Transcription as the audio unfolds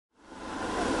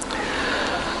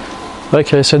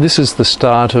Okay, so this is the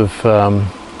start of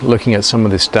looking at some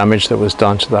of this damage that was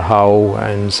done to the hull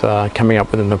and coming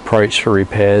up with an approach for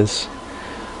repairs.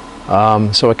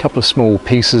 So a couple of small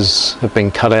pieces have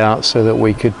been cut out so that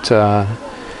we could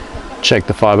check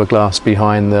the fiberglass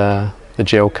behind the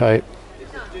gel coat.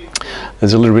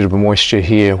 There's a little bit of moisture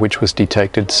here which was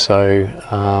detected,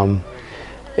 so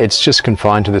it's just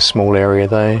confined to this small area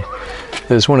though.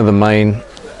 There's one of the main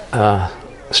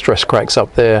stress cracks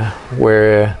up there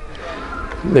where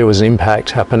there was an impact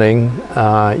happening.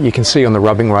 You can see on the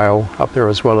rubbing rail up there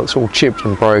as well, it's all chipped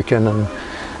and broken and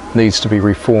needs to be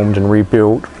reformed and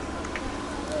rebuilt.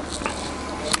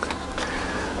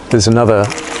 There's another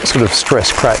sort of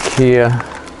stress crack here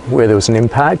where there was an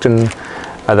impact, and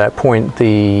at that point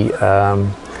the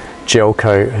gel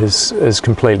coat has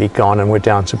completely gone and we're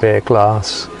down to bare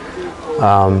glass.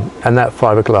 And that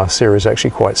fiberglass there is actually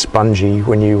quite spongy.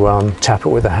 When you tap it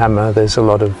with a hammer, there's a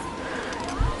lot of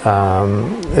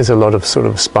sort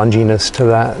of sponginess to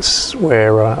that,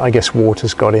 where I guess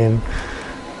water's got in,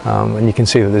 and you can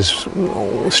see that there's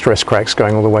stress cracks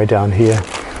going all the way down here.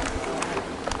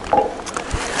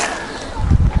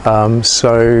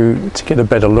 So to get a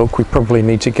better look, we probably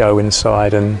need to go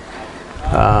inside and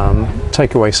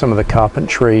take away some of the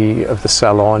carpentry of the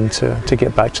salon to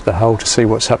get back to the hull to see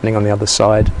what's happening on the other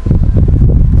side.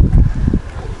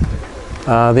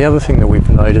 The other thing that we've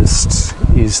noticed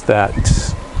is that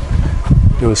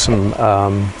there was some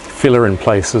filler in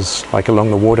places, like along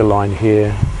the waterline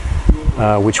here,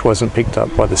 which wasn't picked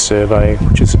up by the survey,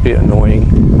 which is a bit annoying.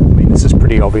 I mean, this is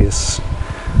pretty obvious.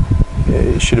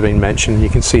 It should have been mentioned. You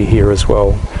can see here as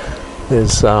well,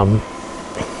 there's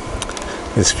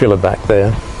filler back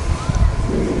there.